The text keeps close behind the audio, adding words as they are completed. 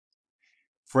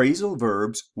phrasal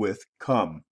verbs with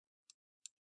come.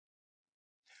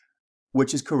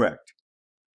 Which is correct?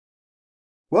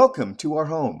 Welcome to our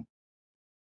home.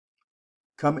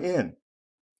 Come in.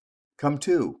 Come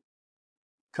to.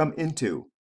 Come into.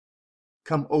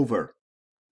 Come over.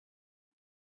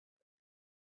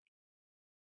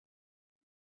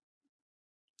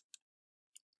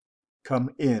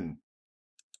 Come in.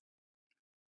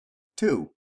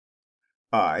 To.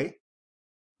 I,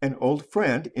 an old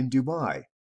friend in Dubai.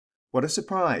 What a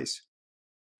surprise.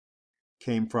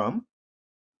 Came from.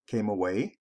 Came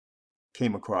away.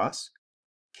 Came across.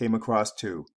 Came across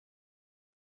to.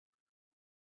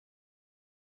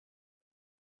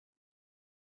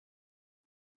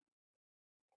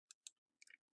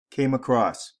 Came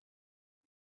across.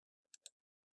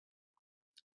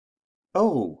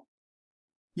 Oh,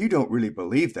 you don't really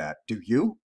believe that, do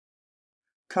you?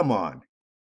 Come on.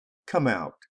 Come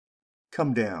out.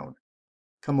 Come down.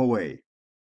 Come away.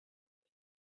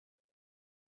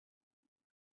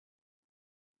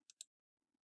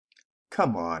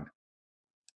 Come on.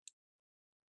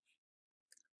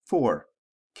 4.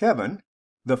 Kevin,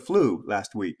 the flu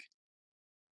last week.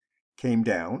 Came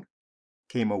down.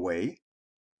 Came away.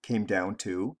 Came down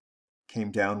to.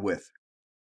 Came down with.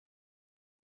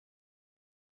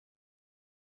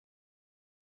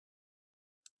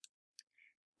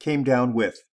 Came down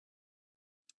with.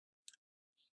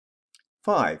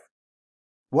 5.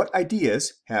 What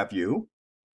ideas have you?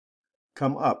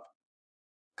 Come up.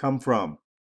 Come from.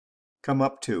 Come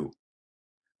up to.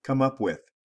 Come up with.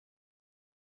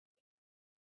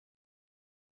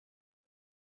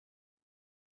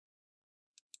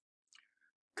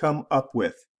 Come up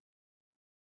with.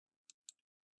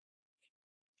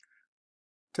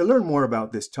 To learn more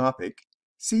about this topic,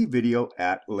 see video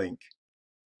at link.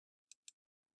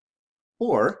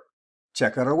 Or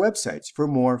check out our websites for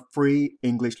more free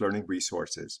English learning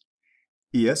resources,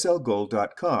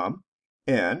 ESLgold.com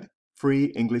and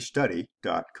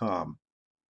freeenglishstudy.com.